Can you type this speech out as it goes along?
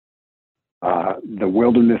The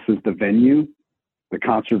wilderness is the venue. The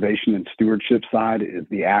conservation and stewardship side is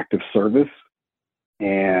the act of service.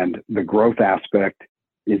 And the growth aspect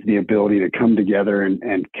is the ability to come together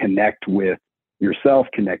and connect with yourself,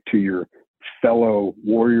 connect to your fellow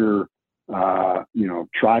warrior,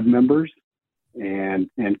 tribe members, and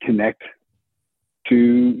connect to,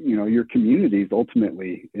 your communities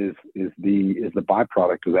ultimately is the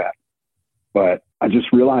byproduct of that. But I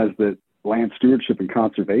just realized that land stewardship and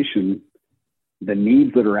conservation, the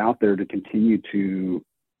needs that are out there to continue to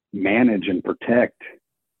manage and protect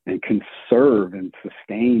and conserve and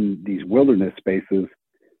sustain these wilderness spaces,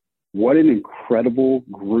 what an incredible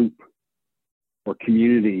group or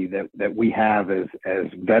community that we have as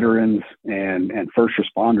veterans and first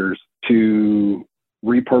responders to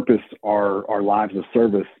repurpose our lives of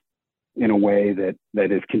service in a way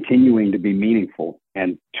that is continuing to be meaningful.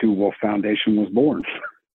 And Two Wolf Foundation was born.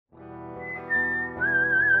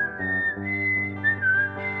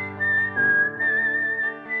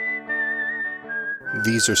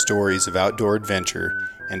 These are stories of outdoor adventure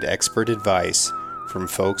and expert advice from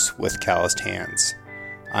folks with calloused hands.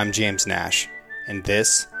 I'm James Nash, and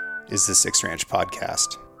this is the Six Ranch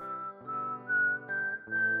Podcast.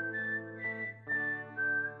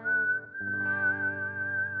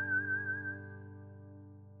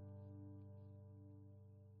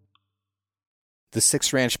 The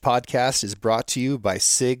Six Ranch Podcast is brought to you by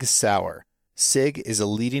Sig Sauer. SIG is a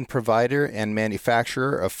leading provider and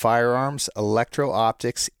manufacturer of firearms,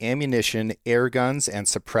 electro-optics, ammunition, air guns, and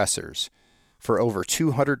suppressors. For over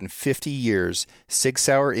 250 years, Sig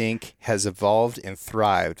Sauer Inc. has evolved and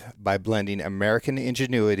thrived by blending American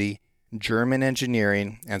ingenuity, German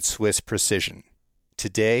engineering, and Swiss precision.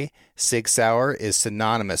 Today, Sig Sauer is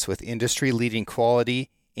synonymous with industry-leading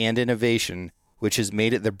quality and innovation, which has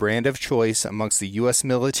made it the brand of choice amongst the U.S.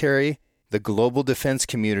 military, the global defense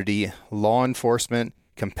community, law enforcement,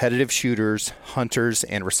 competitive shooters, hunters,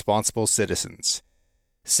 and responsible citizens.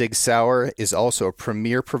 Sig Sauer is also a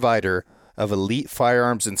premier provider of elite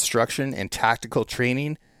firearms instruction and tactical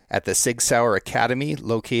training at the Sig Sauer Academy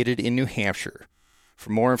located in New Hampshire. For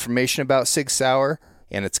more information about Sig Sauer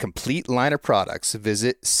and its complete line of products,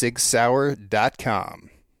 visit sigsauer.com.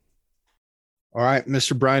 All right,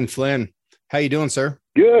 Mr. Brian Flynn, how you doing, sir?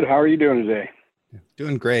 Good. How are you doing today?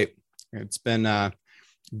 Doing great. It's been a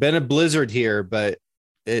blizzard here, but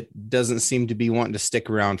it doesn't seem to be wanting to stick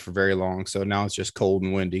around for very long. So now it's just cold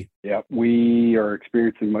and windy. Yeah, we are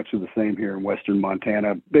experiencing much of the same here in western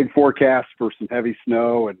Montana. Big forecast for some heavy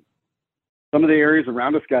snow, and some of the areas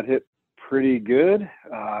around us got hit pretty good.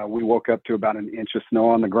 We woke up to about an inch of snow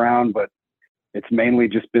on the ground, but it's mainly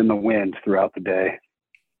just been the wind throughout the day.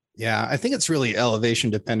 Yeah, I think it's really elevation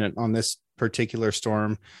dependent on this particular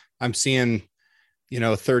storm. I'm seeing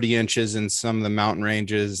 30 inches in some of the mountain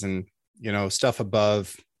ranges and, stuff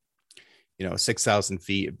above, 6,000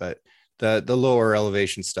 feet. But the lower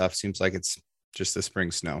elevation stuff seems like it's just the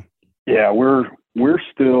spring snow. Yeah, we're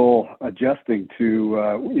still adjusting to,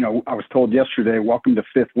 I was told yesterday, welcome to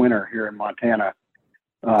fifth winter here in Montana.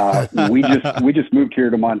 We just moved here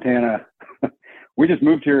to Montana. We just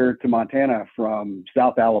moved here to Montana from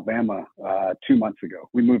South Alabama 2 months ago.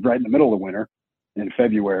 We moved right in the middle of winter in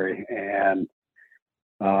February, and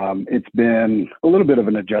it's been a little bit of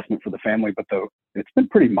an adjustment for the family, but it's been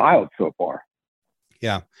pretty mild so far.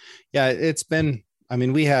 Yeah. It's been. I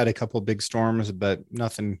mean, we had a couple of big storms, but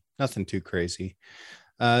nothing too crazy.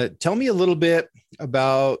 Tell me a little bit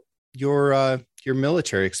about your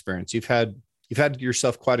military experience. You've had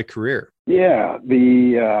yourself quite a career. Yeah,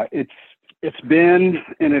 it's been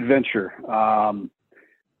an adventure. I'm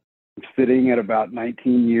sitting at about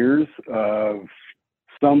 19 years of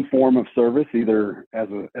some form of service, either as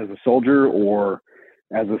a soldier or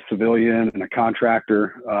as a civilian and a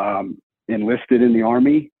contractor. Enlisted in the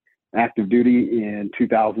Army, active duty in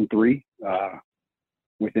 2003.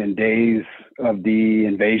 Within days of the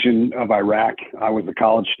invasion of Iraq, I was a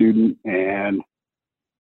college student and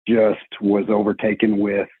just was overtaken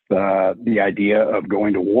with the idea of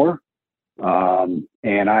going to war.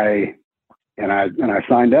 And I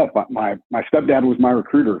signed up. My stepdad was my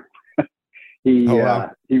recruiter. He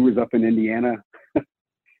was up in Indiana,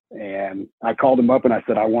 and I called him up and I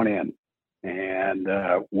said, I want in. And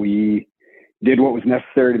we did what was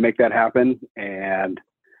necessary to make that happen, and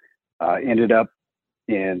ended up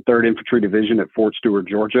in 3rd Infantry Division at Fort Stewart,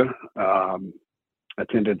 Georgia.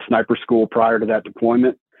 Attended sniper school prior to that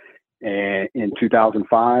deployment in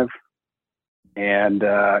 2005, and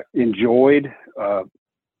enjoyed a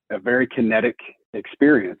very kinetic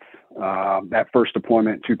experience. That first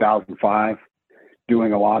deployment in 2005,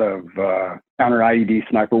 doing a lot of counter IED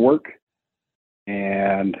sniper work,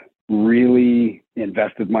 and really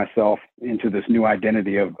invested myself into this new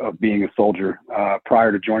identity of being a soldier.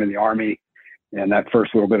 Prior to joining the Army and that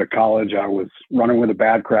first little bit of college, I was running with a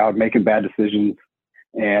bad crowd, making bad decisions,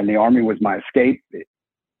 and the Army was my escape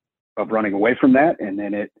of running away from that. And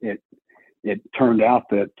then it turned out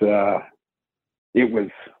that it was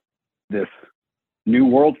this new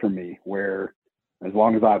world for me, where as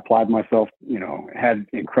long as I applied myself, had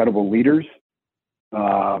incredible leaders,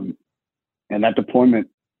 and that deployment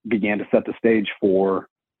began to set the stage for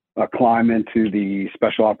a climb into the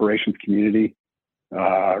special operations community.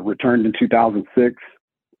 Returned in 2006,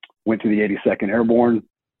 went to the 82nd Airborne,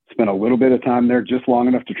 spent a little bit of time there, just long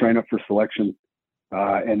enough to train up for selection,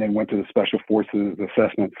 and then went to the Special Forces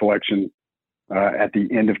assessment selection at the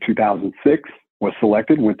end of 2006. Was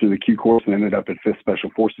selected, went through the Q course, and ended up at 5th Special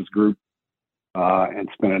Forces Group, and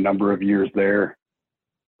spent a number of years there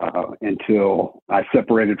until I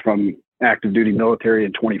separated from active duty military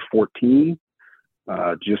in 2014.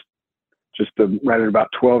 Just right at about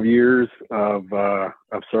 12 years of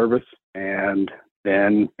service, and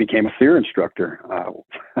then became a SEER instructor.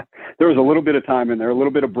 There was a little bit of time in there, a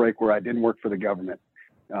little bit of break where I didn't work for the government,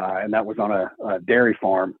 and that was on a dairy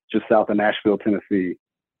farm just south of Nashville, Tennessee.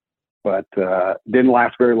 But didn't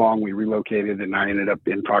last very long. We relocated, and I ended up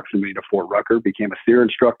in proximity to Fort Rucker, became a SEER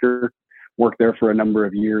instructor, worked there for a number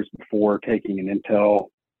of years before taking an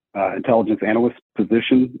intelligence analyst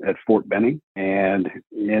position at Fort Benning. And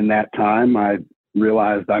in that time, I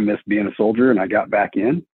realized I missed being a soldier, and I got back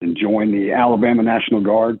in and joined the Alabama National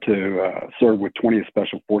Guard to serve with 20th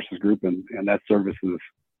Special Forces Group, and that service is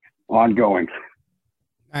ongoing.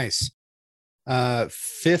 Nice.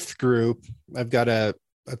 5th Group, I've got a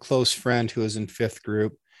close friend who is in 5th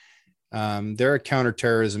Group. They're a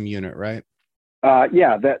counterterrorism unit, right?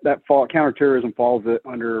 Yeah, that counterterrorism falls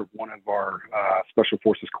under one of our Special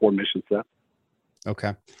Forces core mission sets.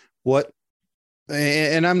 Okay.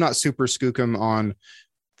 And I'm not super skookum on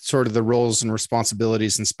sort of the roles and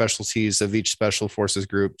responsibilities and specialties of each Special Forces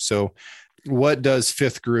group. So what does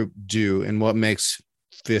 5th Group do, and what makes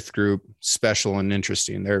 5th Group special and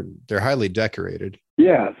interesting? They're highly decorated.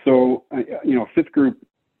 Yeah. So, 5th Group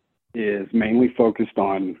is mainly focused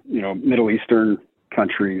on, Middle Eastern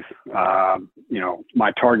countries.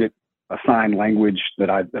 My target assigned language that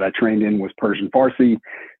I trained in was Persian Farsi,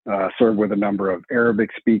 served with a number of Arabic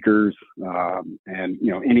speakers, and,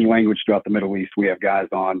 any language throughout the Middle East. We have guys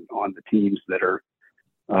on the teams that are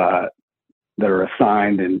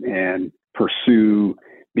assigned and pursue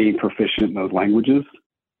being proficient in those languages.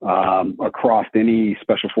 Across any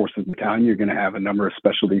Special Forces battalion, you're going to have a number of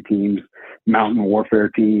specialty teams, mountain warfare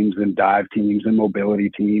teams, and dive teams, and mobility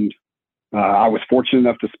teams. I was fortunate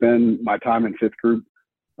enough to spend my time in 5th Group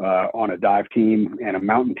on a dive team and a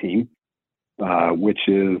mountain team, which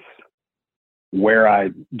is where I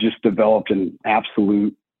just developed an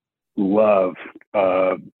absolute love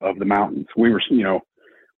of the mountains. We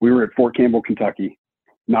were at Fort Campbell, Kentucky,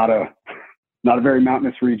 not a very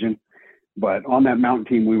mountainous region. But on that mountain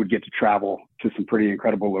team, we would get to travel to some pretty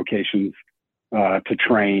incredible locations to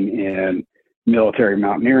train in military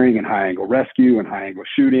mountaineering and high angle rescue and high angle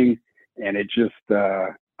shooting. And it just,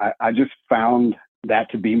 I just found that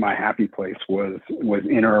to be my happy place was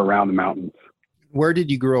in or around the mountains. Where did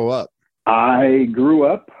you grow up? I grew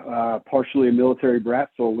up partially a military brat,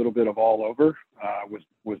 so a little bit of all over.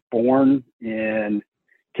 Was born in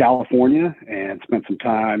California and spent some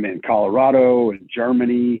time in Colorado and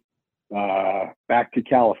Germany. Back to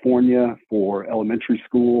California for elementary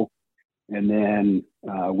school. And then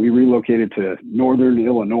we relocated to northern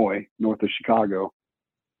Illinois, north of Chicago.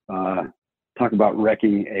 Talk about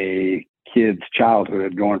wrecking a kid's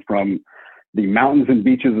childhood. Going from the mountains and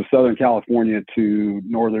beaches of Southern California to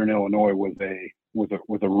northern Illinois was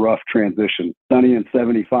a rough transition. Sunny and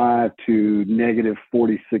 75 to negative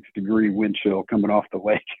 46-degree wind chill coming off the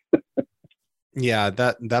lake. Yeah,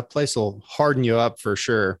 that place will harden you up for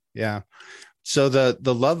sure. Yeah. So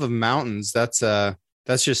the love of mountains, that's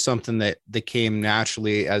just something that came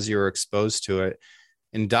naturally as you were exposed to it.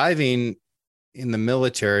 And diving in the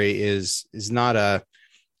military is not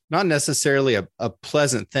necessarily a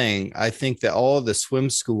pleasant thing. I think that all of the swim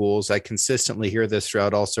schools, I consistently hear this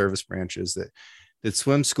throughout all service branches, that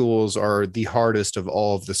swim schools are the hardest of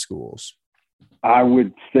all of the schools. I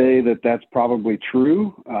would say that that's probably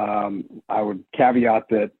true. I would caveat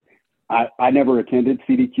that I never attended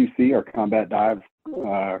CDQC, our combat dive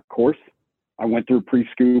course. I went through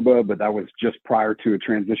pre-scuba, but that was just prior to a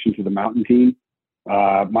transition to the mountain team.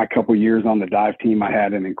 My couple years on the dive team, I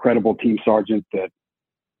had an incredible team sergeant that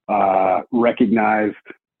recognized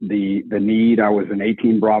the need. I was an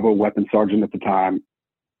 18 Bravo weapon sergeant at the time.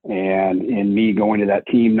 And in me going to that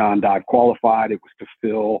team non-dive qualified, it was to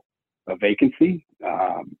fill a vacancy.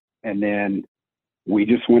 And then we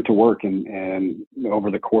just went to work, and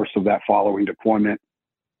over the course of that following deployment,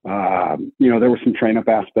 there were some train up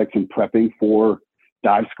aspects in prepping for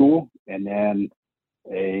dive school, and then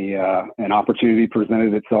an opportunity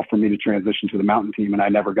presented itself for me to transition to the mountain team, and I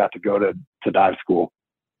never got to go to dive school.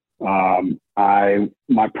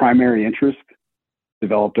 My primary interest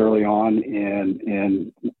developed early on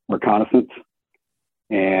in reconnaissance,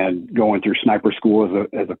 and going through sniper school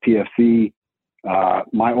as a PFC.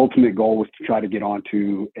 My ultimate goal was to try to get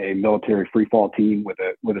onto a military free fall team with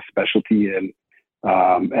a specialty in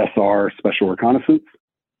SR, special reconnaissance.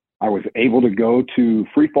 I was able to go to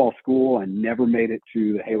free fall school and never made it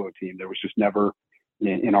to the Halo team. There was just never,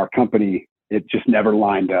 in our company, it just never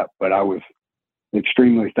lined up. But I was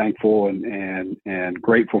extremely thankful and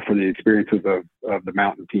grateful for the experiences of the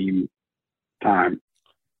mountain team time.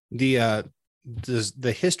 The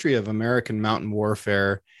history of American mountain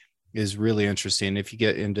warfare is really interesting. If you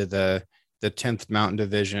get into the 10th Mountain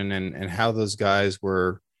Division and how those guys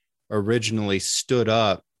were originally stood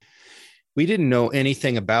up, we didn't know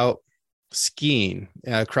anything about skiing,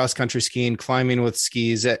 cross-country skiing, climbing with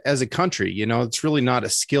skis as a country. It's really not a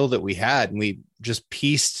skill that we had. And we just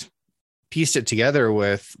pieced it together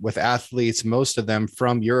with athletes, most of them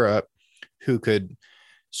from Europe, who could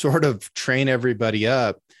sort of train everybody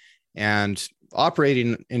up. And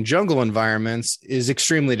operating in jungle environments is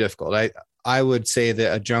extremely difficult. I would say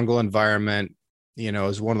that a jungle environment,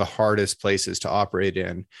 is one of the hardest places to operate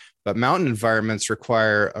in. But mountain environments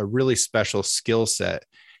require a really special skill set,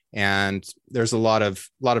 and there's a lot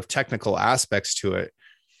of technical aspects to it.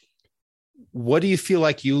 What do you feel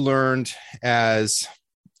like you learned as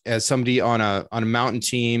somebody on a mountain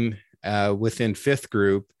team within Fifth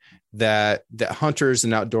Group that hunters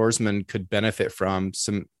and outdoorsmen could benefit from,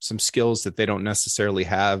 some skills that they don't necessarily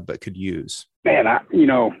have but could use? Man,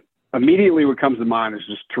 immediately what comes to mind is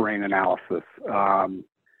just terrain analysis.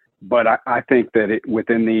 But I think that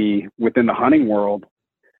within the hunting world,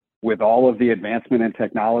 with all of the advancement in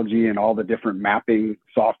technology and all the different mapping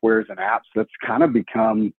softwares and apps, that's kind of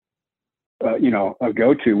become, a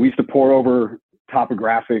go-to. We used to pore over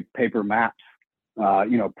topographic paper maps,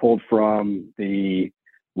 pulled from the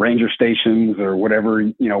ranger stations or whatever,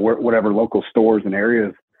 whatever local stores and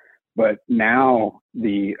areas. But now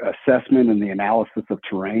the assessment and the analysis of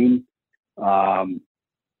terrain,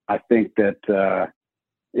 I think that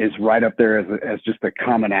is right up there as just a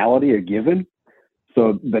commonality, a given.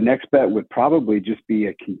 So the next bet would probably just be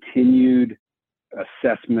a continued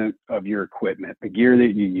assessment of your equipment, the gear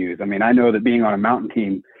that you use. I mean, I know that being on a mountain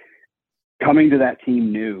team, coming to that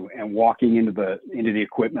team new and walking into the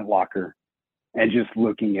equipment locker and just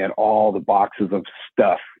looking at all the boxes of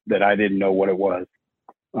stuff that I didn't know what it was,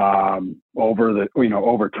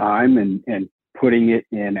 over time and putting it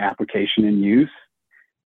in application and use,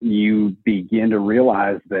 you begin to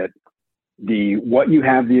realize that what you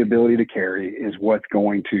have the ability to carry is what's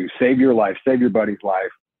going to save your life, save your buddy's life,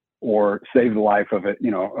 or save the life of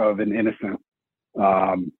an innocent,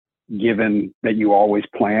 given that you always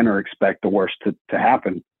plan or expect the worst to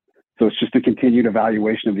happen. So it's just a continued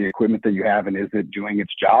evaluation of the equipment that you have, and is it doing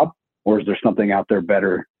its job, or is there something out there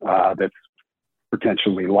better that's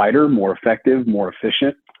potentially lighter, more effective, more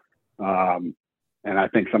efficient? And I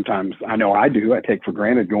think sometimes, I know I do, I take for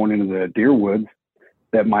granted going into the deer woods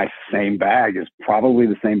that my same bag is probably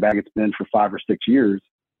the same bag it's been for 5 or 6 years,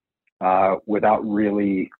 without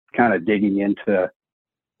really kind of digging into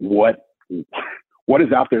what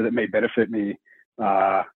is out there that may benefit me,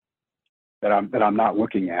 that I'm not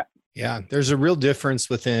looking at. Yeah, there's a real difference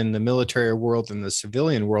within the military world and the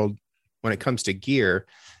civilian world when it comes to gear,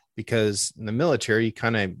 because in the military, you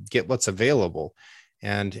kind of get what's available.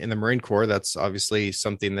 And in the Marine Corps, that's obviously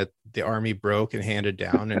something that the Army broke and handed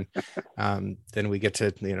down. And then we get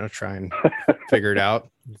to, try and figure it out.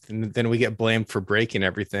 And then we get blamed for breaking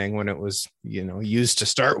everything when it was, used to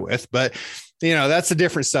start with. But, that's a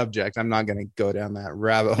different subject. I'm not going to go down that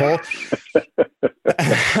rabbit hole.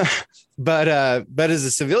 But as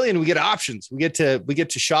a civilian, we get options. We get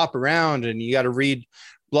to shop around, and you got to read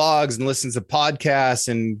blogs and listen to podcasts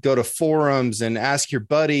and go to forums and ask your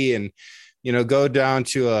buddy and, go down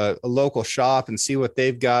to a local shop and see what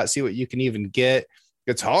they've got, see what you can even get.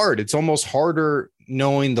 It's hard. It's almost harder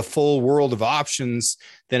knowing the full world of options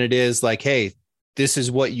than it is like, hey, this is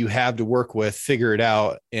what you have to work with, figure it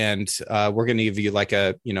out. And we're going to give you like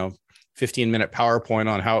a, 15-minute PowerPoint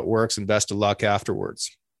on how it works, and best of luck afterwards.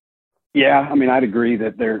 Yeah. I mean, I'd agree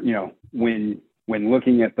that there, when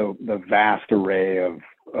looking at the vast array of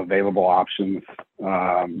available options,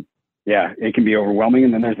 yeah, it can be overwhelming.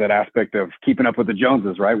 And then there's that aspect of keeping up with the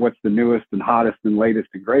Joneses, right? What's the newest and hottest and latest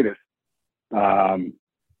and greatest?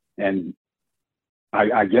 And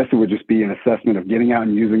I guess it would just be an assessment of getting out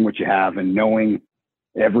and using what you have and knowing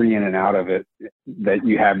every in and out of it, that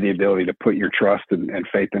you have the ability to put your trust and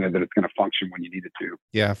faith in it, that it's going to function when you need it to.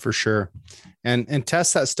 Yeah, for sure. And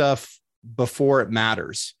test that stuff before it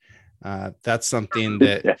matters. That's something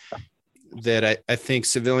that, yeah, that I think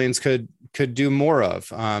civilians could do more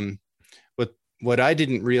of. What I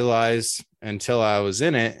didn't realize until I was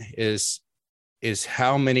in it is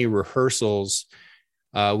how many rehearsals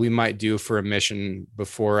we might do for a mission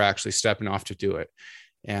before actually stepping off to do it.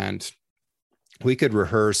 And we could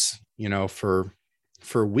rehearse,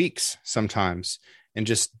 for weeks sometimes, and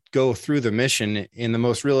just go through the mission in the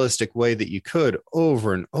most realistic way that you could,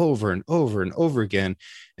 over and over and over and over again,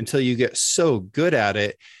 until you get so good at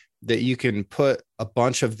it that you can put a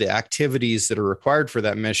bunch of the activities that are required for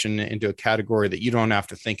that mission into a category that you don't have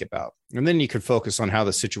to think about. And then you could focus on how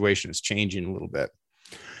the situation is changing a little bit.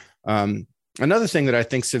 Another thing that I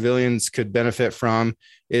think civilians could benefit from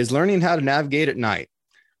is learning how to navigate at night.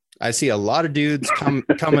 I see a lot of dudes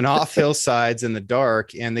coming off hillsides in the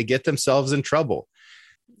dark, and they get themselves in trouble.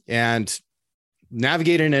 And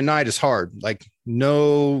navigating at night is hard, like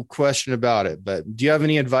no question about it. But do you have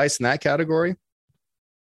any advice in that category?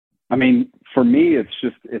 I mean, for me,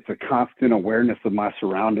 it's a constant awareness of my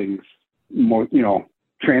surroundings. More,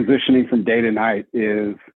 transitioning from day to night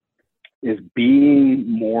is being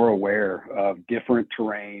more aware of different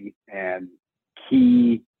terrain and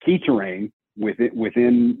key terrain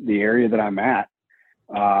within the area that I'm at.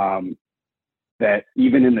 That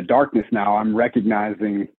even in the darkness now, I'm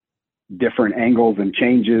recognizing different angles and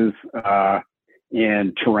changes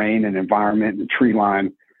in terrain and environment and tree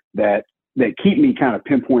line that keep me kind of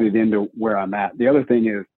pinpointed into where I'm at. The other thing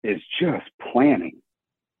is just planning,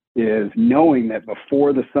 is knowing that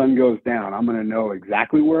before the sun goes down, I'm going to know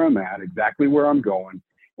exactly where I'm at, exactly where I'm going,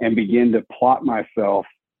 and begin to plot myself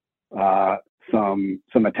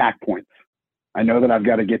some attack points. I know that I've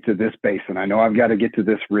got to get to this basin. I know I've got to get to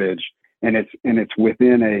this ridge, and it's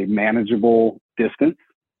within a manageable distance,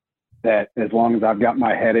 that as long as I've got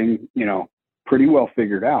my heading, pretty well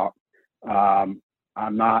figured out, I'm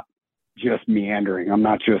not just meandering. I'm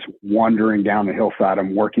not just wandering down the hillside.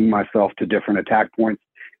 I'm working myself to different attack points.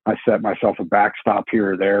 I set myself a backstop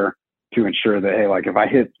here or there to ensure that, hey, like if I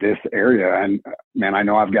hit this area, and man, I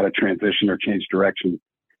know I've got to transition or change direction.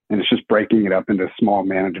 And it's just breaking it up into small,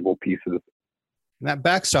 manageable pieces. And that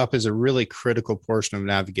backstop is a really critical portion of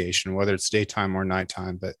navigation, whether it's daytime or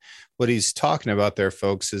nighttime. But what he's talking about there,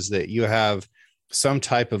 folks, is that you have some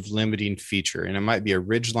type of limiting feature, and it might be a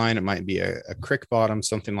ridge line, it might be a creek bottom,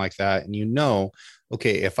 something like that. And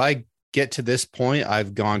okay, if I get to this point,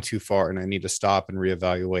 I've gone too far and I need to stop and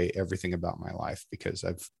reevaluate everything about my life because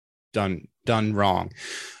I've done wrong.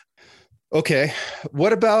 Okay.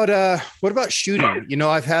 What about shooting?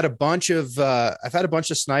 I've had a bunch of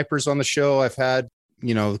snipers on the show. I've had,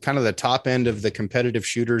 kind of the top end of the competitive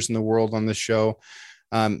shooters in the world on this show.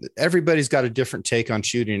 Everybody's got a different take on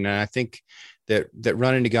shooting. And I think that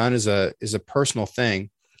running a gun is a personal thing.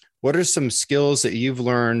 What are some skills that you've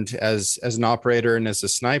learned as an operator and as a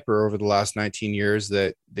sniper over the last 19 years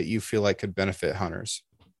that you feel like could benefit hunters?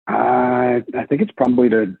 I think it's probably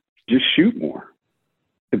to just shoot more,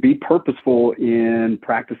 to be purposeful in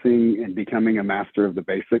practicing and becoming a master of the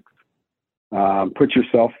basics. Put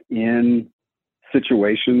yourself in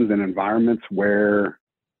situations and environments where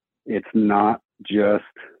it's not just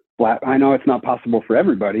flat. I know it's not possible for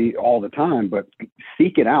everybody all the time, but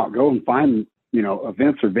seek it out. Go and find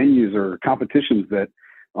events or venues or competitions that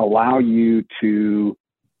allow you to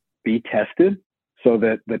be tested, so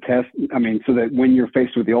that so that when you're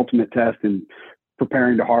faced with the ultimate test and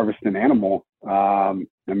preparing to harvest an animal,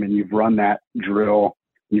 you've run that drill,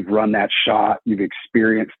 you've run that shot, you've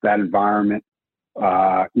experienced that environment,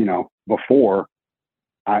 before.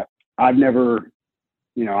 I've never,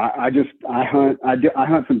 I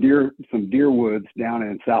hunt some deer woods down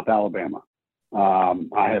in South Alabama.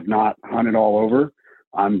 I have not hunted all over.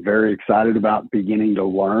 I'm very excited about beginning to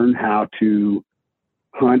learn how to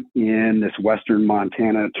hunt in this western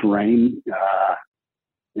Montana terrain,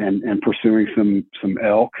 and pursuing some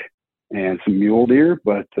elk and some mule deer.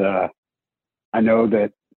 But I know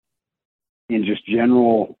that in just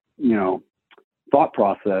general, thought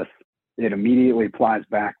process, it immediately applies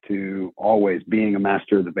back to always being a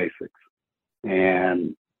master of the basics.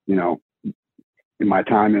 And, in my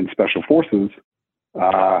time in special forces,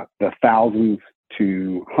 the thousands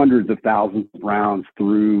to hundreds of thousands of rounds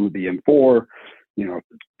through the M4,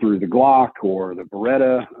 through the Glock or the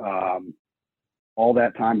Beretta, all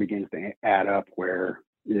that time begins to add up where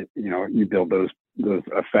you build those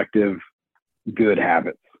effective, good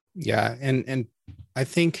habits. Yeah. And I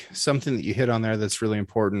think something that you hit on there that's really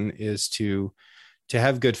important is to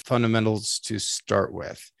have good fundamentals to start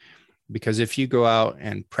with, because if you go out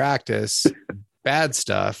and practice bad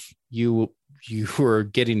stuff, you are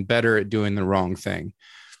getting better at doing the wrong thing.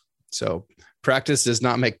 So practice does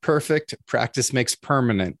not make perfect. Practice makes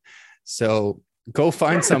permanent. So go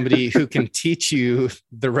find somebody who can teach you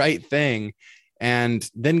the right thing and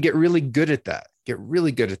then get really good at that.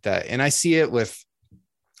 And I see it with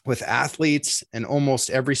athletes in almost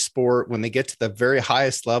every sport. When they get to the very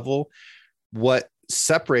highest level, what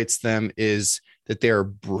separates them is that they are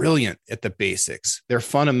brilliant at the basics. Their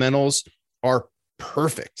fundamentals are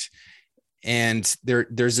perfect. And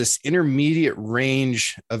there's this intermediate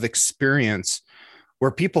range of experience where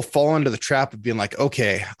people fall into the trap of being like,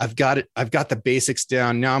 okay, I've got it. I've got the basics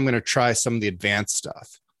down. Now I'm going to try some of the advanced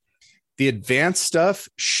stuff. The advanced stuff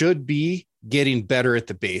should be getting better at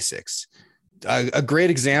the basics. A great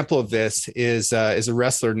example of this is a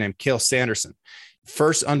wrestler named Cael Sanderson,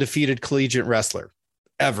 first undefeated collegiate wrestler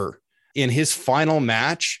ever. In his final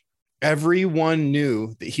match, everyone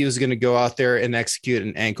knew that he was going to go out there and execute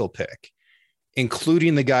an ankle pick,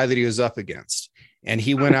 including the guy that he was up against. And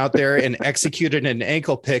he went out there and executed an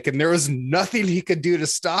ankle pick, and there was nothing he could do to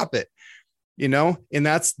stop it, and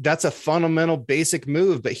that's a fundamental basic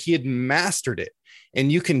move, but he had mastered it.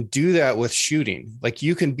 And you can do that with shooting. Like,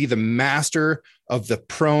 you can be the master of the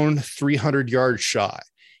prone 300-yard shot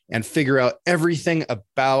and figure out everything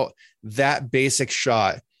about that basic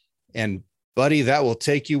shot. And buddy, that will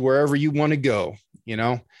take you wherever you want to go,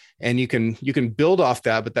 and you can build off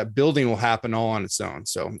that, but that building will happen all on its own.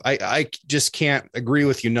 So I just can't agree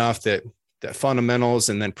with you enough that fundamentals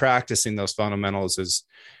and then practicing those fundamentals is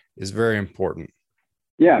very important.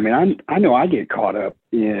 Yeah. I mean, I know I get caught up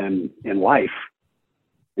in life,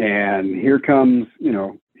 and here comes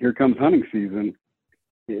hunting season.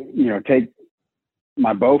 Take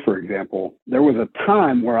my bow, for example. There was a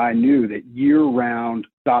time where I knew that year-round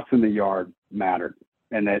shots in the yard mattered,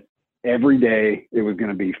 and that every day it was going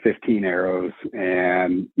to be 15 arrows.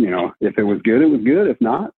 And, if it was good, it was good. If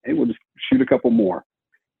not, it would just shoot a couple more.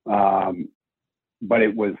 But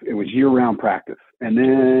it was year-round practice. And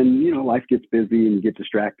then, life gets busy and you get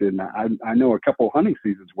distracted. And I know a couple of hunting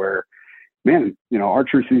seasons where, man,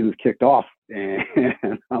 archery season's kicked off, and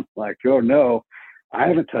I'm like, oh no, I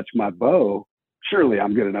haven't touched my bow. Surely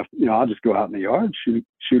I'm good enough. I'll just go out in the yard, shoot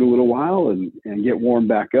a little while and get warmed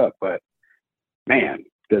back up. But man,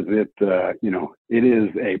 does it, it is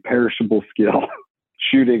a perishable skill.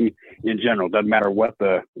 Shooting in general, doesn't matter what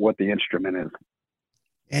the instrument is.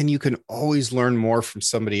 And you can always learn more from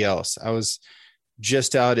somebody else. I was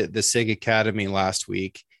just out at the SIG Academy last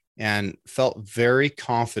week and felt very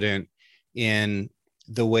confident in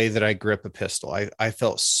the way that I grip a pistol. I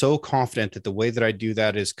felt so confident that the way that I do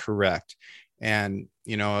that is correct. And,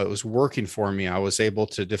 it was working for me. I was able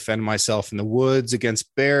to defend myself in the woods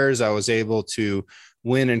against bears. I was able to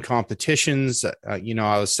win in competitions. I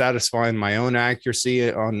was satisfying my own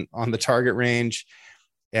accuracy on the target range.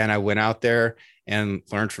 And I went out there and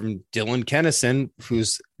learned from Dylan Kennison,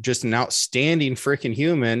 who's just an outstanding freaking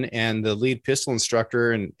human and the lead pistol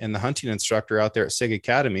instructor and the hunting instructor out there at SIG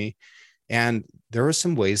Academy. And there were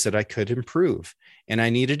some ways that I could improve. And I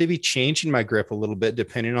needed to be changing my grip a little bit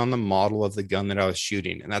depending on the model of the gun that I was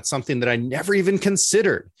shooting. And that's something that I never even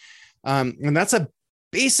considered. And that's a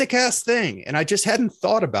basic ass thing. And I just hadn't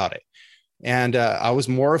thought about it. And I was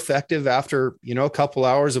more effective after, a couple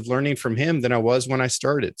hours of learning from him than I was when I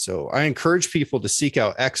started. So I encourage people to seek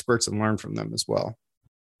out experts and learn from them as well.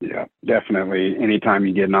 Yeah, definitely. Anytime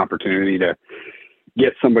you get an opportunity to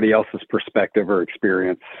get somebody else's perspective or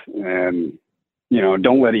experience, and,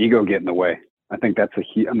 don't let ego get in the way. I think that's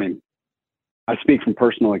I speak from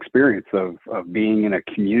personal experience of being in a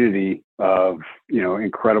community of,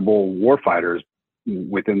 incredible warfighters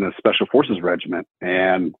within the Special Forces Regiment.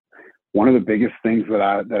 And one of the biggest things that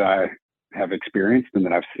I have experienced and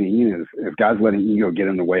that I've seen is guys letting ego get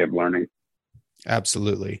in the way of learning.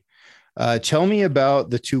 Absolutely. Tell me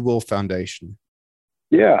about the Two Wolf Foundation.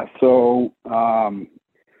 Yeah. So, some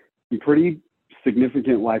pretty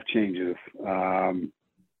significant life changes.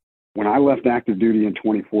 When I left active duty in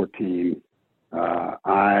 2014,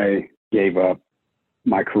 I gave up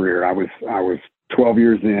my career. I was 12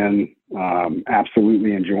 years in,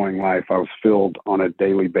 absolutely enjoying life. I was filled on a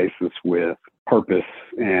daily basis with purpose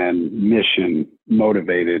and mission,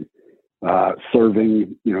 motivated,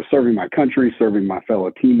 serving my country, serving my fellow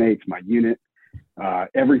teammates, my unit.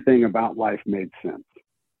 Everything about life made sense.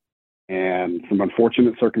 and some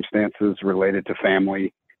unfortunate circumstances related to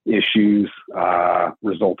family issues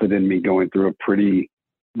resulted in me going through a pretty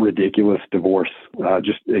ridiculous divorce,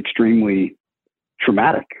 just extremely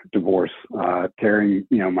traumatic divorce, tearing,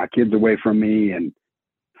 my kids away from me, and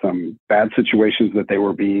some bad situations that they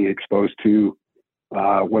were being exposed to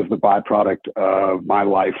was the byproduct of my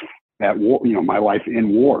life at war, my life in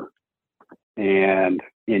war. And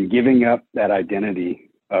in giving up that identity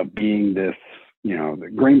of being this, the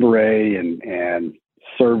Green Beret and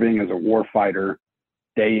serving as a war fighter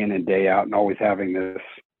day in and day out, and always having this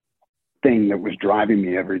thing that was driving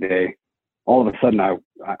me every day, all of a sudden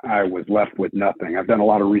I was left with nothing. I've done a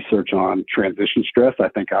lot of research on transition stress. I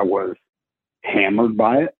think I was hammered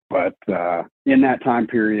by it, but in that time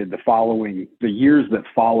period, the years that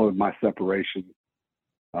followed my separation,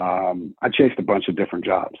 I chased a bunch of different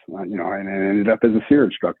jobs, and I ended up as a SERE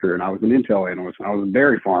instructor, and I was an intel analyst, and I was a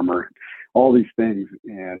dairy farmer, all these things,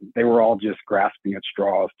 and they were all just grasping at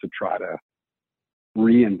straws to try to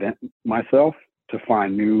reinvent myself, to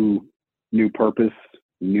find new purpose,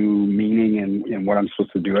 new meaning in what I'm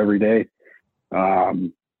supposed to do every day.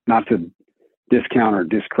 Not to discount or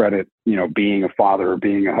discredit, being a father or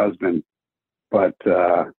being a husband, but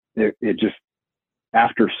it just,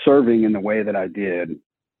 after serving in the way that I did,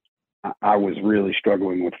 I was really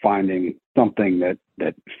struggling with finding something that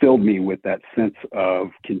filled me with that sense of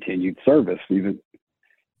continued service,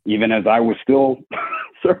 even as I was still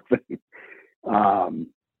serving.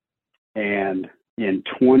 And in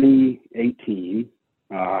 2018,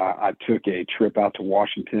 I took a trip out to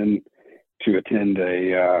Washington to attend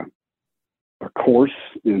a course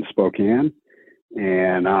in Spokane,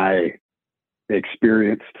 and I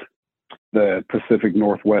experienced the Pacific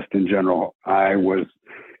Northwest in general. I was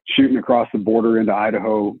shooting across the border into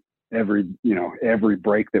Idaho every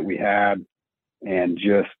break that we had, and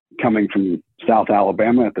just coming from South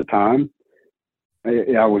Alabama at the time,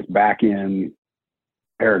 I was back in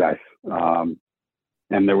paradise.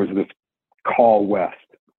 And there was this call west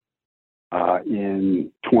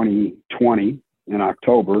in 2020 in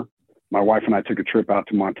October. My wife and I took a trip out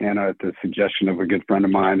to Montana at the suggestion of a good friend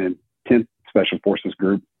of mine in 10th Special Forces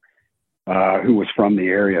Group, who was from the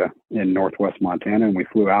area in Northwest Montana. And we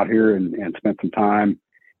flew out here and spent some time.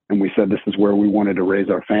 And we said, this is where we wanted to raise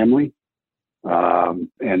our family. And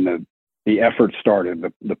the effort started,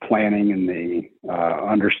 the planning and the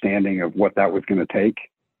understanding of what that was going to take.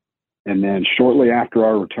 And then shortly after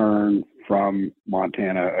our return from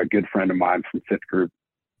Montana, a good friend of mine from 5th Group,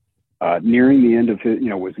 nearing the end of his,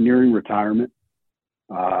 was nearing retirement,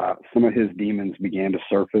 some of his demons began to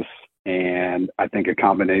surface. And I think a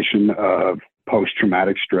combination of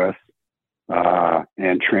post-traumatic stress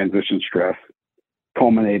and transition stress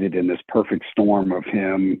culminated in this perfect storm of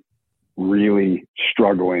him really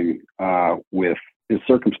struggling with his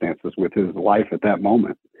circumstances, with his life at that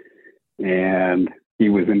moment. And he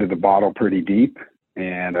was into the bottle pretty deep.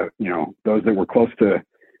 And,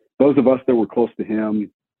 those of us that were close to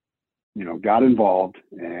him, got involved,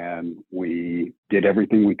 and we did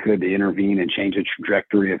everything we could to intervene and change the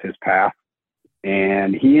trajectory of his path.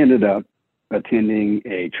 And he ended up attending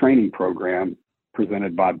a training program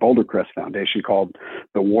presented by Boulder Crest Foundation called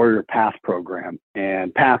the Warrior Path Program.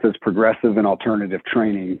 And PATH is progressive and alternative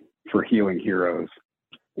training for healing heroes.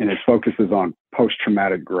 And it focuses on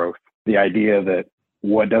post-traumatic growth. The idea that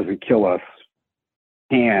what doesn't kill us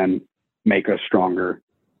can make us stronger.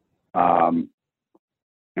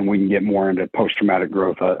 And we can get more into post-traumatic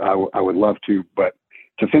growth. I would love to, but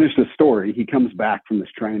to finish the story, he comes back from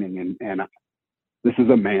this training, and this is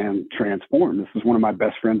a man transformed. This is one of my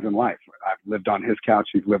best friends in life. I've lived on his couch.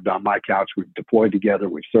 He's lived on my couch. We've deployed together.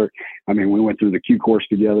 We went through the Q course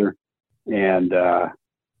together, and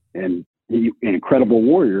he, an incredible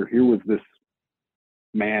warrior. Here was this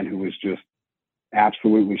man who was just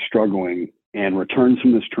absolutely struggling and returns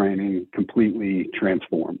from this training completely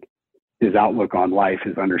transformed. His outlook on life,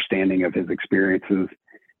 his understanding of his experiences.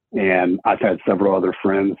 And I've had several other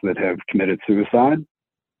friends that have committed suicide.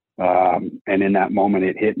 And in that moment,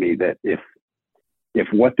 it hit me that if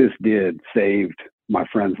what this did saved my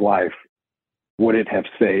friend's life, would it have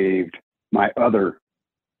saved my other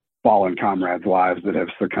fallen comrades' lives that have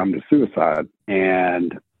succumbed to suicide?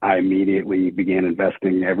 And I immediately began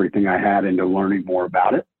investing everything I had into learning more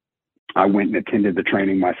about it. I went and attended the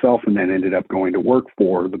training myself, and then ended up going to work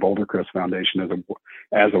for the Boulder Crest Foundation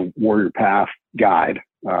as a Warrior Path guide,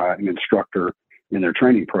 an instructor in their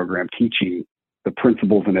training program, teaching the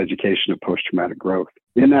principles and education of post-traumatic growth.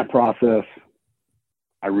 In that process,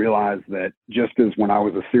 I realized that just as when I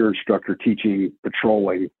was a SERE instructor teaching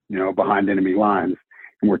patrolling, behind enemy lines,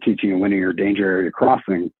 and we're teaching a linear danger area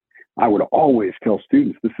crossing, I would always tell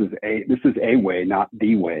students, this is a way, not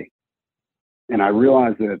the way. And I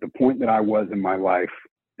realized that at the point that I was in my life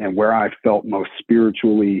and where I felt most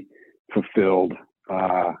spiritually fulfilled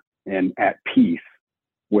and at peace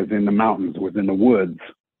was in the mountains, was in the woods,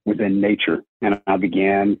 within nature. And I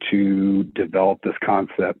began to develop this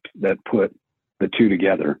concept that put the two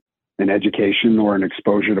together, an education or an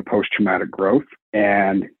exposure to post-traumatic growth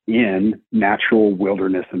and in natural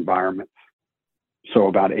wilderness environments. So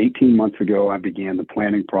about 18 months ago, I began the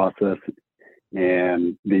planning process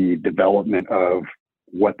and the development of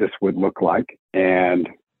what this would look like. And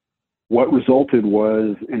what resulted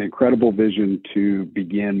was an incredible vision to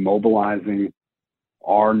begin mobilizing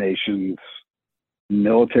our nation's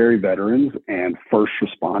military veterans and first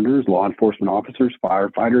responders, law enforcement officers,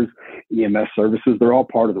 firefighters, EMS services. They're all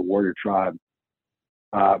part of the Warrior Tribe,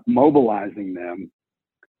 mobilizing them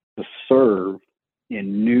to serve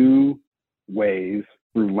in new ways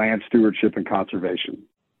through land stewardship and conservation.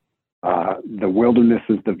 The wilderness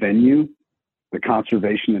is the venue. The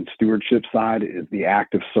conservation and stewardship side is the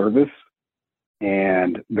act of service.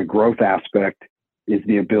 And the growth aspect is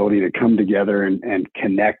the ability to come together and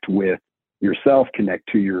connect with yourself, connect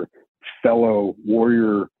to your fellow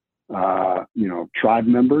warrior, tribe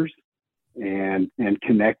members, and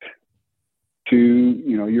connect to,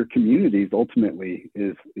 your communities. Ultimately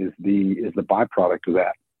is the byproduct of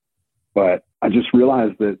that. But I just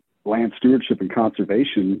realized that land stewardship and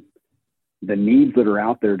conservation, the needs that are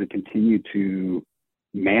out there to continue to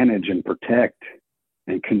manage and protect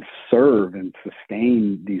and conserve and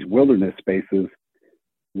sustain these wilderness spaces,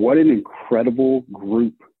 what an incredible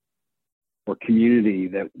group or community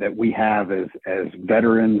that we have as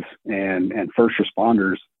veterans and first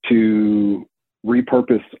responders to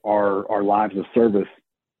repurpose our lives of service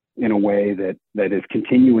in a way that is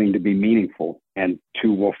continuing to be meaningful. And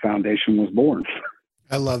Two Wolf Foundation was born.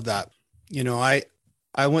 I love that.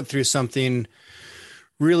 I went through something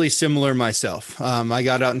really similar myself. I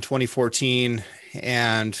got out in 2014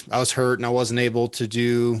 and I was hurt and I wasn't able to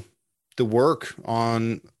do the work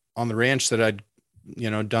on the ranch that I'd,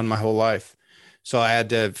 done my whole life. So I had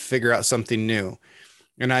to figure out something new.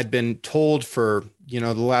 And I'd been told for,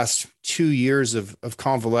 the last 2 years of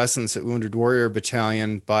convalescence at Wounded Warrior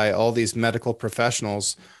Battalion by all these medical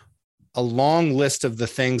professionals, a long list of the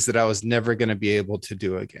things that I was never going to be able to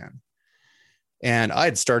do again. And I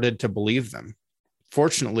had started to believe them.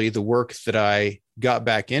 Fortunately, the work that I got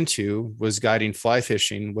back into was guiding fly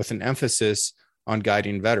fishing with an emphasis on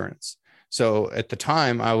guiding veterans. So at the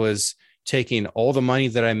time, I was taking all the money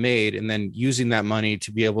that I made and then using that money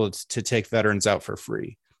to be able to take veterans out for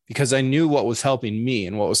free, because I knew what was helping me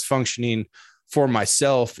and what was functioning for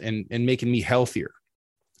myself and making me healthier.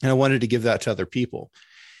 And I wanted to give that to other people.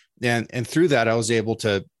 And through that, I was able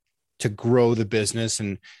to grow the business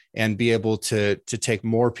and be able to take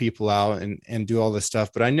more people out and do all this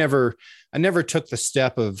stuff. But I never took the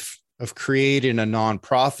step of creating a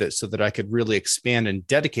nonprofit so that I could really expand and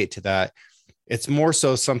dedicate to that. It's more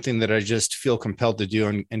so something that I just feel compelled to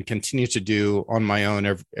do and continue to do on my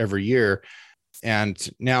own every year. And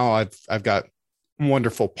now I've got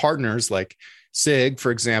wonderful partners like SIG, for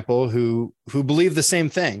example, who believe the same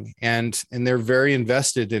thing. And they're very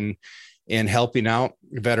invested in helping out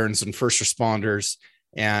veterans and first responders.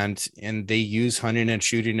 And they use hunting and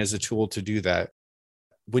shooting as a tool to do that.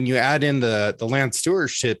 When you add in the land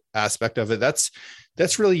stewardship aspect of it,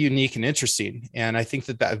 that's really unique and interesting. And I think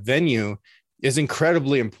that venue is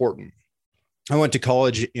incredibly important. I went to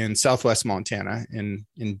college in Southwest Montana in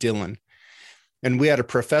Dillon. And we had a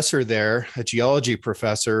professor there, a geology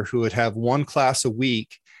professor, who would have one class a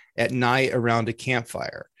week at night around a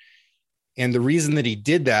campfire. And the reason that he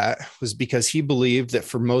did that was because he believed that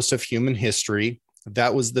for most of human history,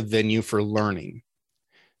 that was the venue for learning.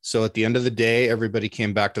 So at the end of the day, everybody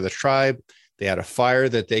came back to the tribe. They had a fire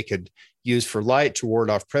that they could use for light to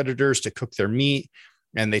ward off predators, to cook their meat.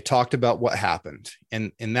 And they talked about what happened.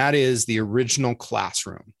 And that is the original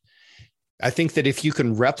classroom. I think that if you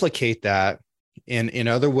can replicate that in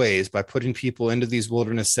other ways by putting people into these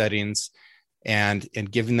wilderness settings and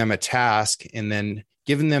giving them a task, and then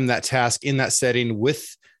giving them that task in that setting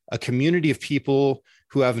with a community of people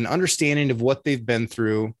who have an understanding of what they've been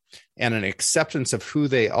through and an acceptance of who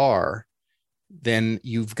they are, then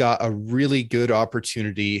you've got a really good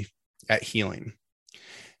opportunity at healing.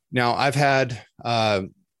 Now, I've had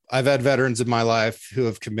veterans in my life who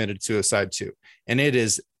have committed suicide too, and it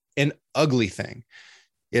is an ugly thing.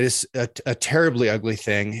 It is a terribly ugly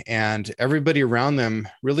thing, and everybody around them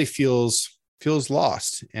really feels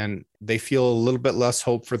lost, and they feel a little bit less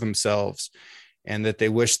hope for themselves, and that they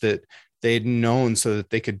wish that they'd known so that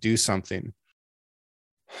they could do something.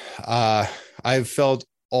 I've felt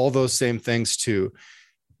all those same things too.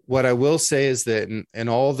 What I will say is that in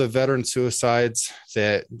all the veteran suicides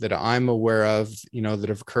that I'm aware of, that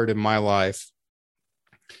have occurred in my life,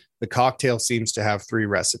 the cocktail seems to have 3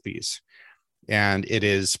 recipes, and it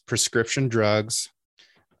is prescription drugs,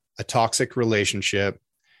 a toxic relationship,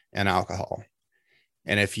 and alcohol.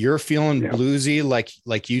 And if you're feeling bluesy,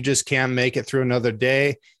 like you just can't make it through another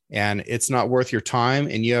day and it's not worth your time,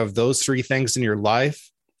 and you have those 3 things in your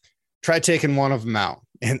life, try taking one of them out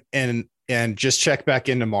and just check back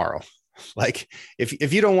in tomorrow. Like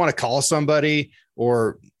if you don't want to call somebody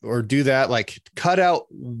or do that, like cut out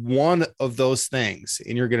one of those things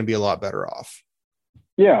and you're going to be a lot better off.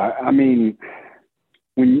 Yeah. I mean,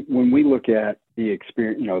 when we look at the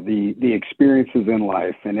experience, the experiences in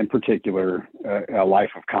life, and in particular, a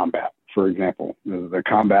life of combat, for example, the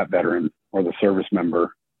combat veteran or the service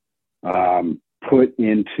member, put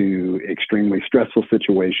into extremely stressful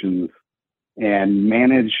situations and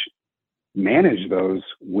manage those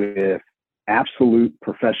with absolute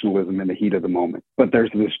professionalism in the heat of the moment. But there's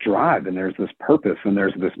this drive and there's this purpose and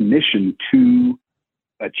there's this mission to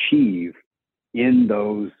achieve in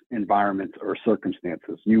those environments or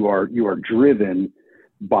circumstances. You are driven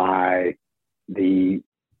by the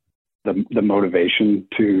motivation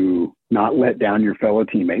to not let down your fellow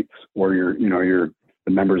teammates or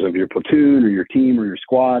the members of your platoon or your team or your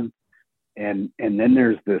squad. And then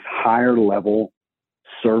there's this higher level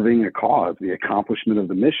serving a cause, the accomplishment of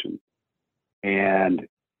the mission. And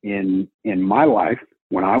in my life,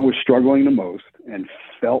 when I was struggling the most and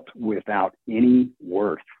felt without any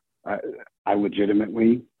worth, I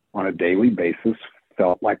legitimately, on a daily basis,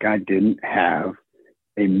 felt like I didn't have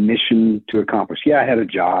a mission to accomplish. Yeah, I had a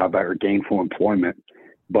job or gainful employment,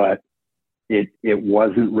 but it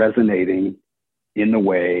wasn't resonating in the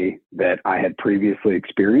way that I had previously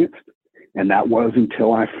experienced. And that was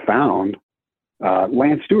until I found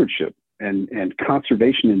land stewardship and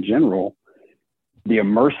conservation in general. The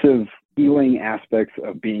immersive healing aspects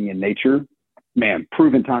of being in nature, man,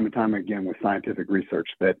 proven time and time again with scientific research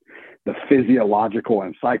that the physiological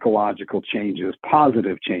and psychological changes,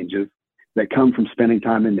 positive changes that come from spending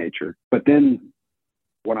time in nature. But then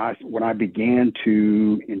when I began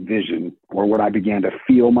to envision, or what I began to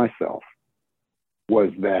feel myself,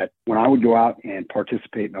 was that when I would go out and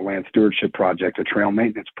participate in a land stewardship project, a trail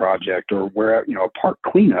maintenance project, or where, a park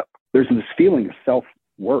cleanup, there's this feeling of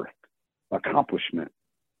self-worth, accomplishment,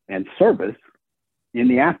 and service in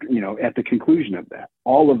the after, at the conclusion of that.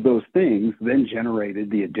 All of those things then generated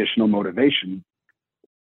the additional motivation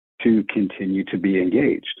to continue to be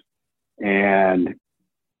engaged. And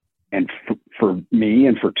for me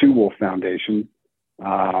and for Two Wolf Foundation,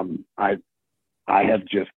 I have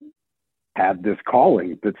just had this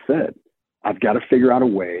calling that said, I've got to figure out a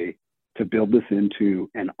way to build this into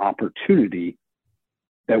an opportunity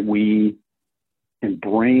that we can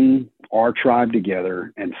bring our tribe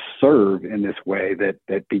together and serve in this way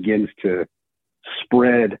that begins to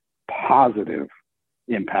spread positive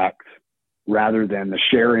impacts rather than the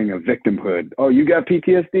sharing of victimhood. Oh, you got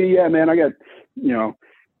PTSD? Yeah, man, I got,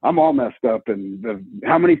 I'm all messed up. And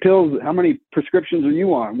how many pills, how many prescriptions are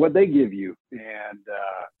you on? What'd they give you? And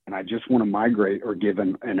I just want to migrate or give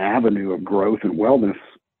an avenue of growth and wellness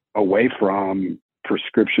away from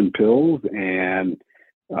prescription pills and,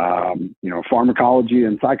 pharmacology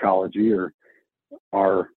and psychology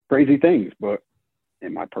are crazy things. But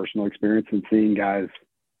in my personal experience and seeing guys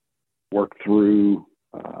work through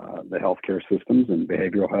the healthcare systems and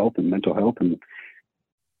behavioral health and mental health, and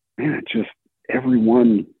man, just every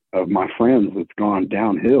one of my friends that's gone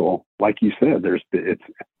downhill, like you said,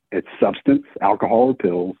 it's substance, alcohol or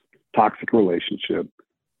pills, toxic relationship,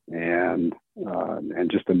 and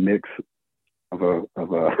just a mix of a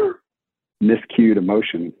miscued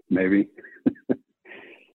emotion, maybe.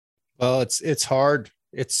 Well, it's hard.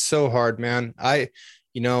 It's so hard, man. And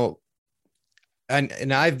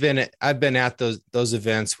I've been at those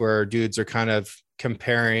events where dudes are kind of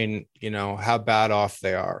comparing, how bad off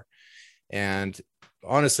they are. And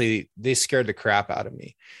honestly, they scared the crap out of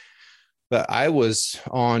me. But I was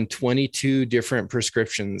on 22 different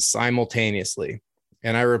prescriptions simultaneously,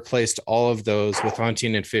 and I replaced all of those with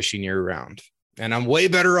hunting and fishing year round. And I'm way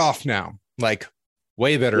better off now, like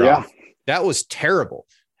way better off. That was terrible.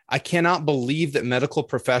 I cannot believe that medical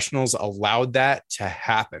professionals allowed that to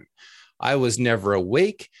happen. I was never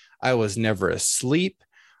awake. I was never asleep.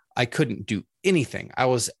 I couldn't do anything. I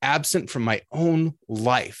was absent from my own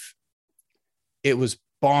life. It was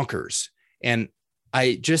bonkers. And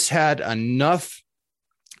I just had enough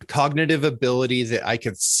cognitive ability that I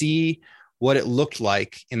could see what it looked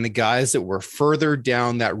like in the guys that were further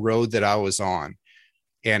down that road that I was on.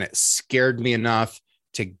 and it scared me enough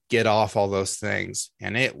to get off all those things.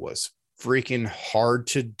 And it was freaking hard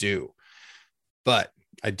to do, but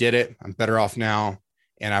I did it. I'm better off now.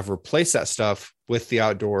 And I've replaced that stuff with the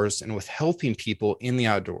outdoors and with helping people in the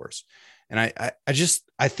outdoors. And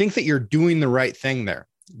I think that you're doing the right thing there.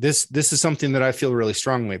 This is something that I feel really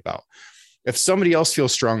strongly about. If somebody else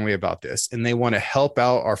feels strongly about this and they want to help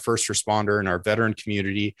out our first responder and our veteran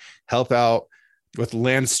community, help out with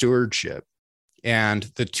land stewardship and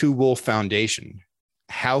the Two Wolf Foundation,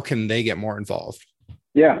 how can they get more involved?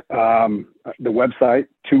 Yeah. The website,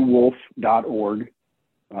 twowolf.org,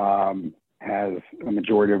 has a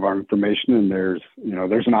majority of our information, and there's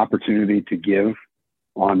an opportunity to give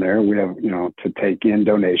on there. We have, to take in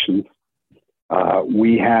donations.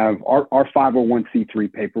 We have our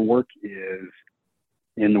 501c3 paperwork is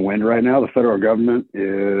in the wind right now. The federal government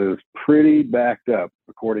is pretty backed up,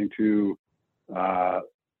 according to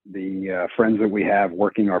the friends that we have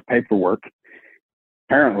working our paperwork.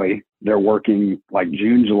 Apparently, they're working like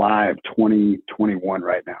June, July of 2021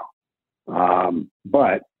 right now.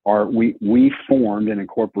 But we formed and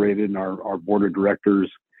incorporated, and our board of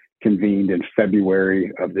directors convened in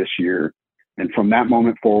February of this year. And from that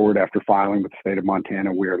moment forward, after filing with the state of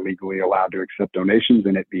Montana, we are legally allowed to accept donations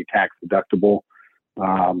and it be tax deductible.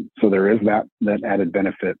 So there is that added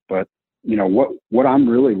benefit. But what I'm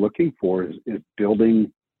really looking for is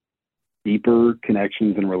building deeper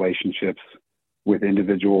connections and relationships with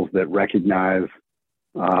individuals that recognize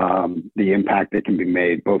the impact that can be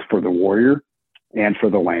made both for the warrior and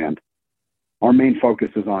for the land. Our main focus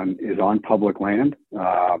is on public land,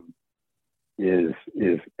 is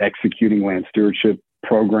executing land stewardship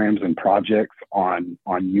programs and projects on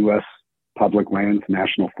U.S. public lands,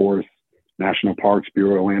 national forests, national parks,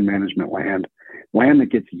 Bureau of Land Management land that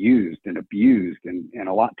gets used and abused and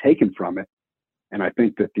a lot taken from it. And I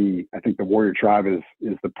think the warrior tribe is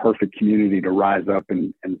the perfect community to rise up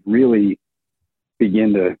and really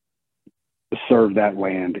begin to serve that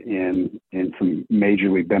land in some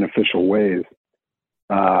majorly beneficial ways.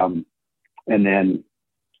 And then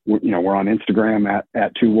we're on Instagram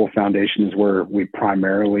at Two Wolf Foundation is where we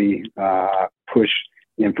primarily push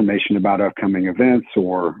information about upcoming events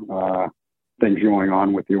or things going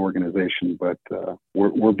on with the organization. But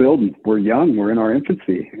we're building. We're young. We're in our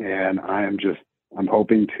infancy, and I'm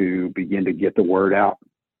hoping to begin to get the word out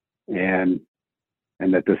and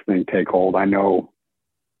that this thing take hold. I know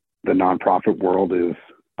the nonprofit world is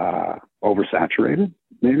oversaturated,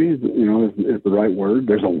 maybe is the right word.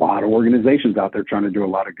 There's a lot of organizations out there trying to do a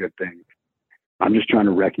lot of good things. I'm just trying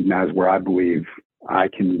to recognize where I believe I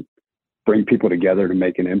can bring people together to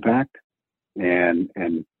make an impact and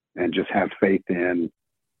just have faith in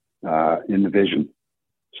the vision.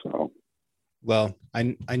 So. Well,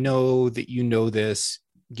 I know that you know this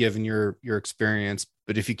given your experience,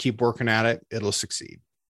 but if you keep working at it, it'll succeed.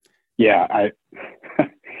 Yeah,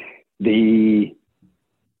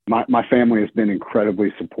 my family has been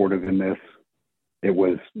incredibly supportive in this. It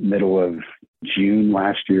was middle of June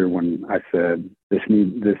last year when I said, this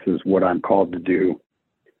is what I'm called to do.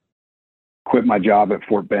 Quit my job at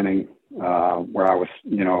Fort Benning, where I was,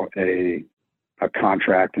 a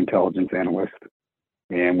contract intelligence analyst.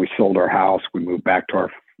 And we sold our house. We moved back to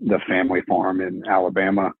the family farm in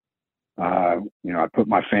Alabama. I put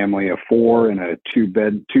my family of 4 in a two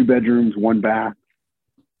bedrooms, 1 bath,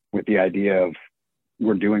 with the idea of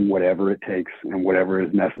we're doing whatever it takes and whatever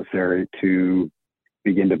is necessary to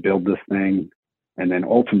begin to build this thing. And then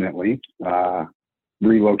ultimately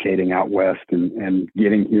relocating out west and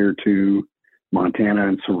getting here to Montana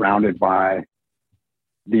and surrounded by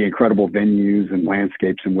the incredible venues and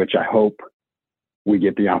landscapes in which I hope we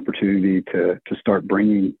get the opportunity to start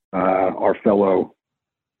bringing our fellow,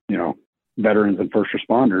 veterans and first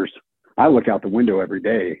responders. I look out the window every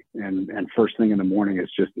day and first thing in the morning is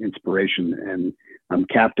just inspiration, and I'm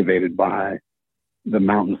captivated by the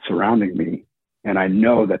mountains surrounding me. And I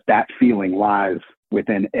know that feeling lies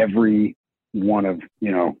within every one of,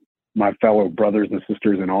 my fellow brothers and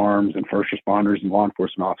sisters in arms and first responders and law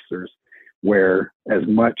enforcement officers, where as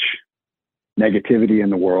much negativity in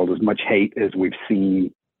the world, as much hate as we've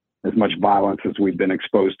seen, as much violence as we've been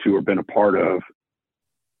exposed to or been a part of,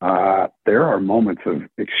 there are moments of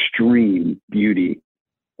extreme beauty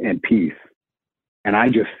and peace. And I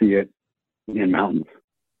just see it in mountains.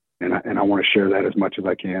 And I want to share that as much as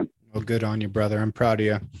I can. Well, good on you, brother. I'm proud of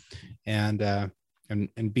you.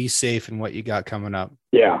 And be safe in what you got coming up.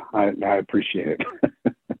 Yeah, I appreciate it.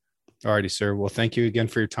 All righty, sir. Well, thank you again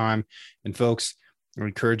for your time. And folks, I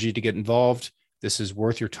encourage you to get involved. This is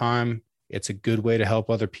worth your time. It's a good way to help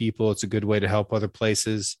other people. It's a good way to help other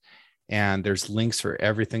places. And there's links for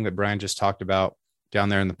everything that Brian just talked about down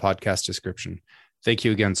there in the podcast description. Thank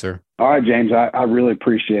you again, sir. All right, James, I really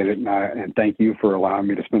appreciate it. And thank you for allowing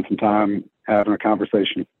me to spend some time having a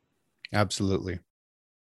conversation. Absolutely.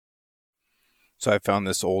 So I found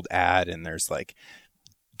this old ad, and there's like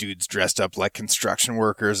dudes dressed up like construction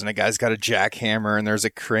workers, and a guy's got a jackhammer, and there's a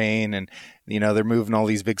crane, and they're moving all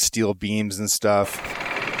these big steel beams and stuff.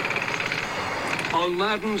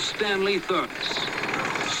 Aladdin Stanley Thermos.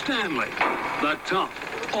 Stanley, the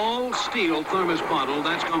tough, all steel thermos bottle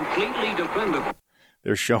that's completely dependable.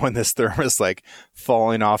 They're showing this thermos like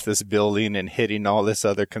falling off this building and hitting all this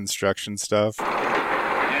other construction stuff.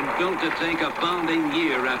 And built to take a pounding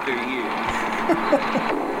year after year.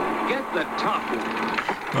 Get the top one.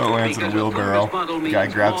 Well, it lands in a wheelbarrow. The guy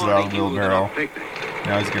grabs it out of the wheelbarrow.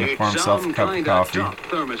 Now he's going to pour himself a cup of coffee.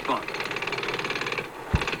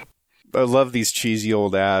 I love these cheesy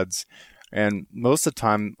old ads. And most of the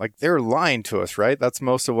time, like, they're lying to us, right? That's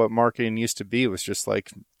most of what marketing used to be, was just like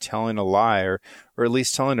telling a lie, or at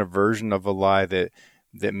least telling a version of a lie that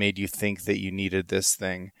made you think that you needed this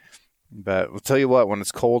thing. But I'll tell you what, when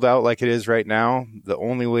it's cold out like it is right now, the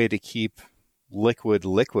only way to keep liquid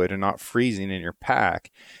and not freezing in your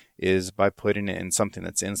pack is by putting it in something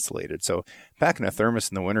that's insulated. So packing a thermos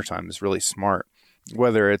in the wintertime is really smart,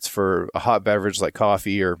 whether it's for a hot beverage like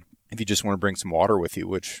coffee, or if you just want to bring some water with you,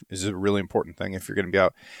 which is a really important thing if you're going to be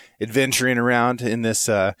out adventuring around in this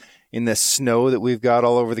snow that we've got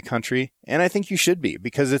all over the country. And I think you should be,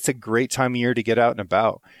 because it's a great time of year to get out and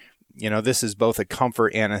about. This is both a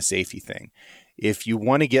comfort and a safety thing. If you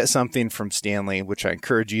want to get something from Stanley, which I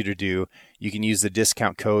encourage you to do, you can use the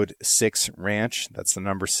discount code 6RANCH. That's the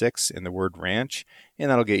number 6 in the word ranch, and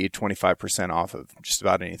that'll get you 25% off of just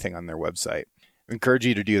about anything on their website. I encourage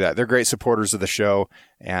you to do that. They're great supporters of the show,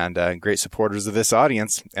 and great supporters of this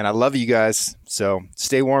audience. And I love you guys. So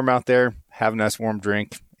stay warm out there, have a nice warm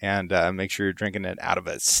drink, and make sure you're drinking it out of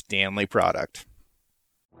a Stanley product.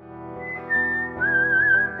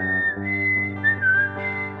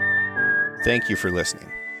 Thank you for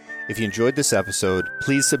listening. If you enjoyed this episode,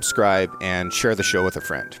 please subscribe and share the show with a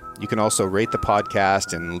friend. You can also rate the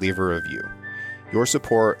podcast and leave a review. Your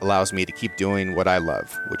support allows me to keep doing what I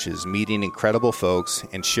love, which is meeting incredible folks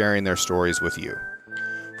and sharing their stories with you.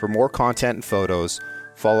 For more content and photos,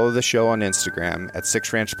 follow the show on Instagram at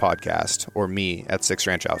 6Ranch Podcast, or me at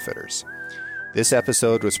 6Ranch Outfitters. This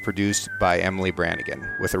episode was produced by Emily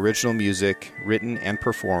Brannigan, with original music written and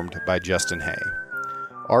performed by Justin Hay.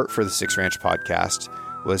 Art for the 6Ranch Podcast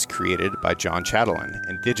was created by John Chatelain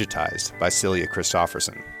and digitized by Celia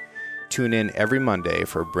Christofferson. Tune in every Monday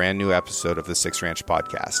for a brand new episode of the 6Ranch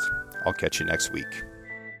Podcast. I'll catch you next week.